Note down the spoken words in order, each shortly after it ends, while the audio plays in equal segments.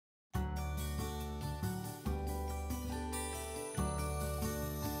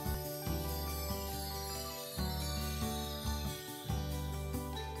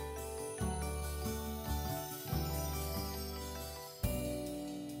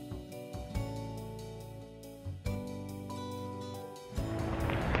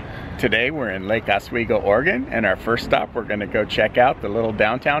Today we're in Lake Oswego, Oregon, and our first stop we're going to go check out the little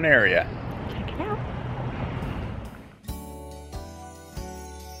downtown area. Check it out.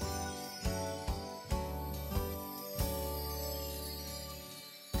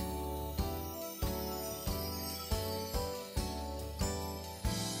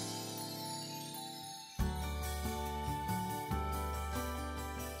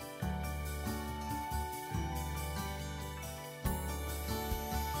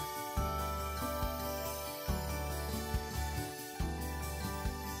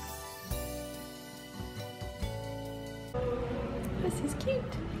 This is cute.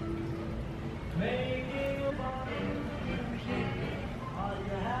 Look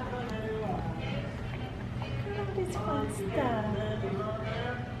at all this fun stuff.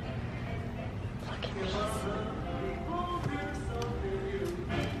 Look at these.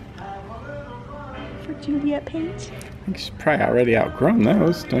 For Juliet Page. I think she's probably already outgrown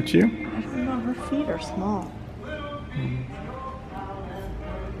those, don't you? I don't know, her feet are small. They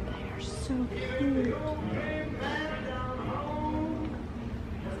are so cute.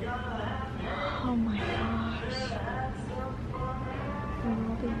 Oh my gosh. And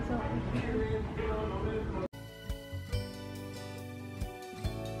all these over here.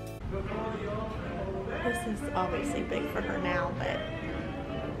 This is obviously big for her now, but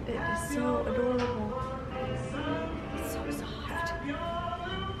it is so adorable. It's so soft.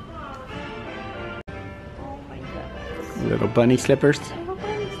 Oh my goodness. Little bunny slippers. Little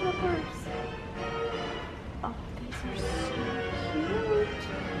bunny slippers. Oh, these are so cute.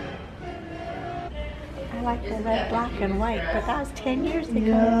 I like the red, black, and white, but that was 10 years ago.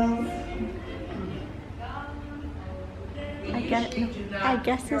 Yeah. I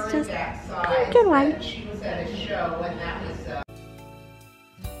guess it's just black and white. She was at a show and that was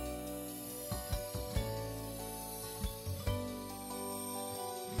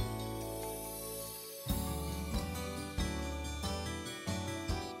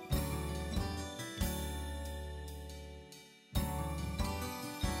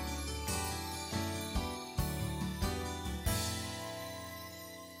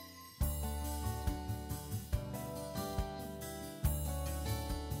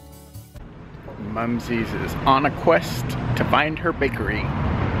Mumsy's is on a quest to find her bakery.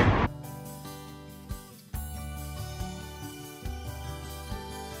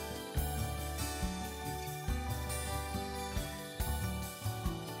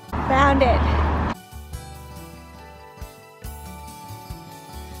 Found it.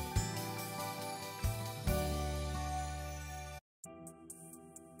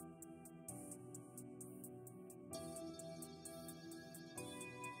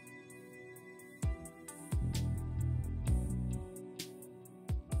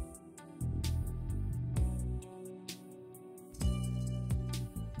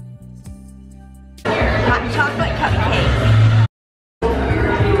 Hot chocolate cupcake.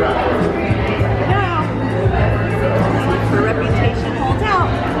 Now, her reputation holds out.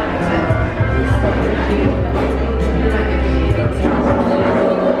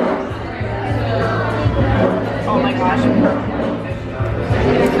 Oh my gosh.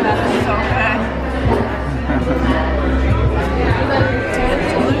 That is so good.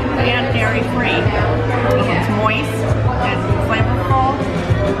 It's gluten and dairy free. It's moist and flavorful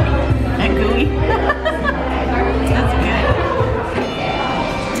and gooey. That's good.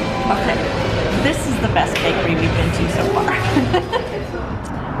 Okay, this is the best bakery we've been to so far.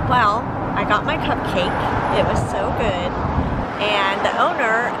 Well, I got my cupcake. It was so good. And the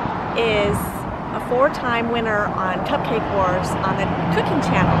owner is a 4-time winner on Cupcake Wars on the cooking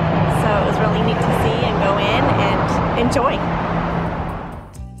channel. So it was really neat to see and go in and enjoy.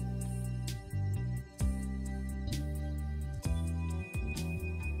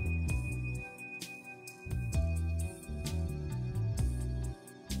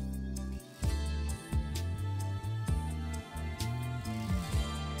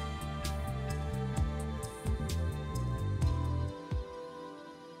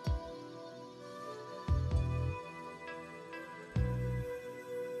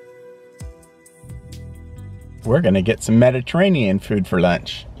 We're gonna get some Mediterranean food for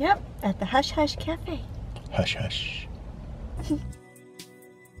lunch. Yep, at the Hush Hush Cafe. Hush hush.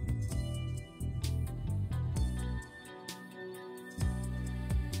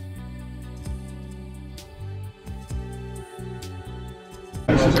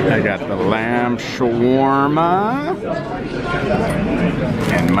 I got the lamb shawarma,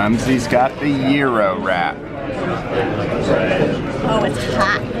 and Mumsy's got the gyro wrap. Oh, it's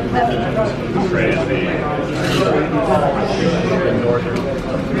hot.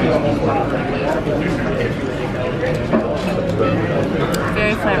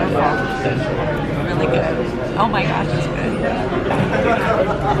 Very flavorful. Oh my gosh, it's good.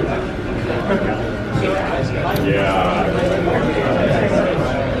 Yeah.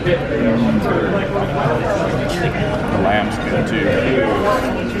 The lamb's good too.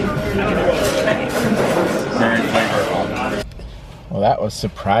 Very flavorful. Well, that was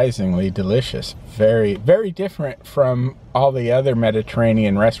surprisingly delicious. Very, very different from all the other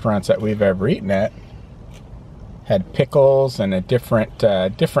Mediterranean restaurants that we've ever eaten at. Had pickles and a different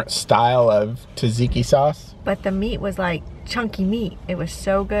style of tzatziki sauce. But the meat was like chunky meat. It was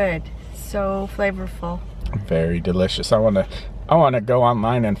so good, so flavorful. Very delicious. I want to go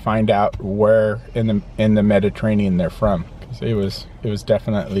online and find out where in the Mediterranean they're from, because it was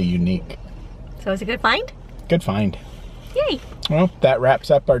definitely unique. So it was a good find? Good find. Yay! Well, that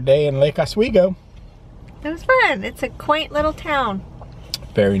wraps up our day in Lake Oswego. It was fun. It's a quaint little town.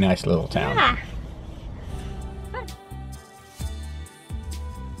 Very nice little town. Yeah.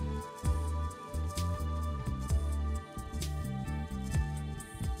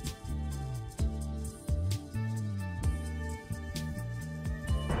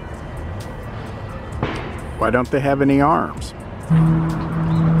 Why don't they have any arms?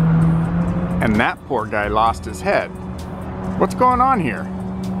 And that poor guy lost his head. What's going on here?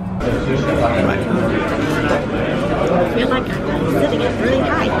 I feel like I'm sitting up really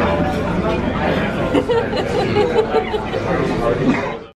high.